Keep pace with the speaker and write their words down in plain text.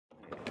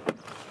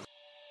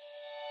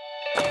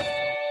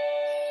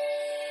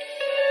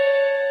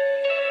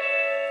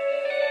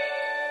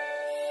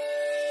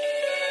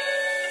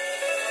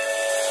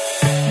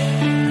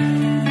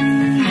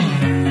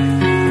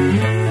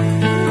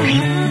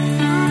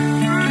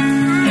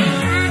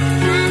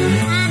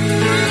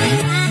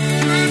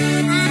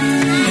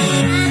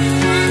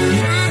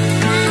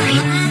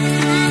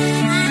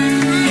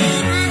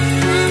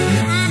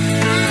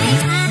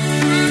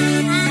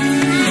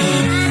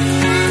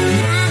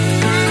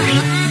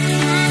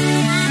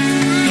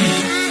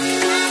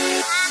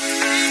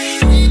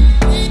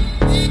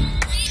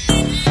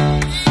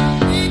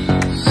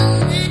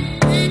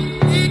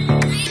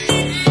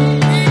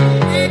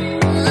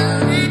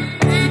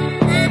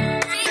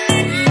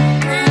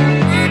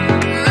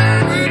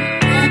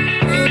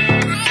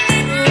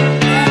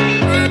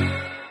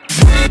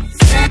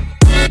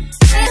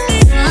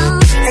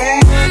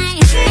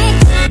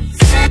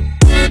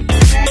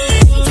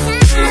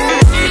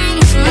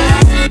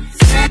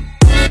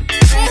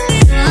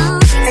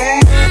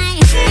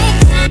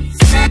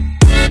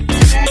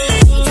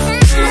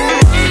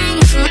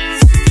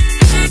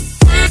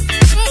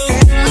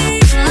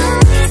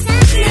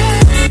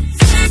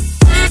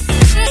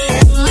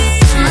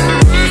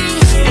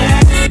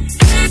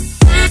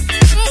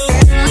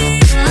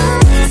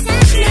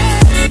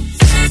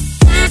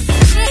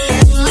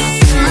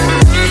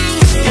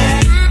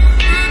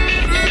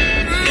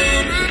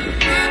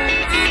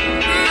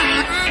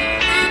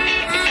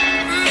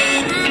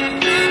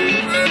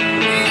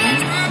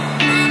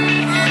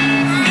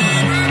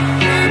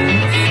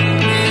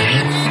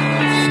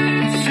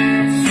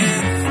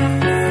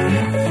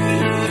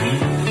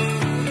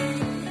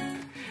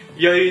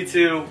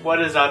YouTube, what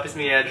is up? It's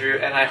me, Andrew,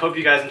 and I hope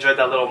you guys enjoyed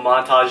that little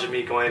montage of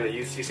me going to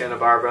UC Santa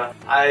Barbara.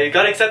 I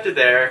got accepted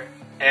there,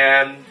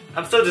 and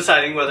I'm still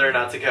deciding whether or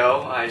not to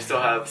go. I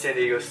still have San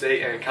Diego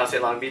State and Cal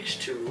State Long Beach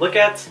to look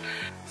at.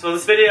 So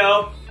this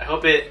video, I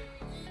hope it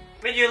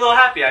made you a little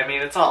happy. I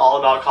mean, it's not all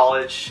about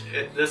college.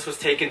 This was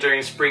taken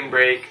during spring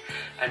break.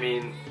 I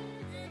mean,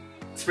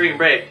 spring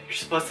break, you're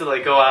supposed to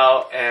like go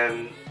out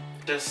and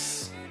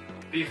just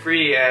be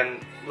free and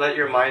let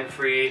your mind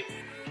free,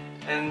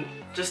 and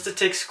just to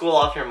take school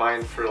off your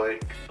mind for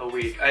like a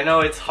week. I know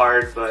it's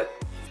hard,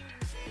 but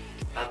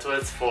that's what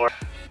it's for.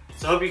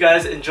 So I hope you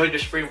guys enjoyed your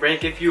spring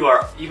break. If you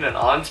are even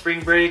on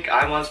spring break,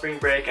 I'm on spring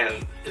break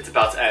and it's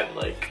about to end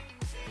like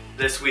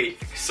this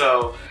week.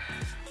 So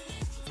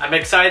I'm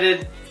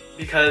excited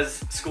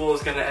because school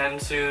is gonna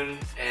end soon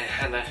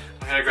and I'm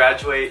gonna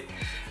graduate,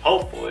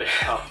 hopefully.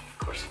 Oh, of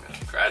course I'm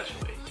gonna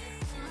graduate.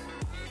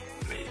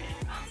 Maybe.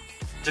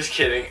 Just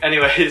kidding.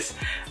 Anyways,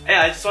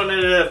 yeah, I just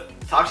wanted to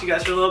talk to you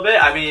guys for a little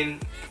bit. I mean,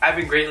 I've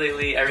been great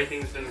lately,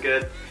 everything's been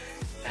good,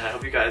 and I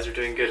hope you guys are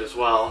doing good as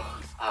well.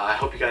 I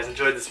hope you guys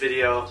enjoyed this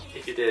video.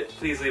 If you did,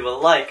 please leave a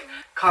like,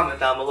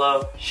 comment down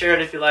below, share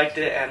it if you liked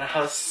it, and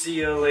I'll see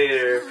you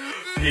later.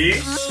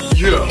 Peace.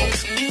 Yo.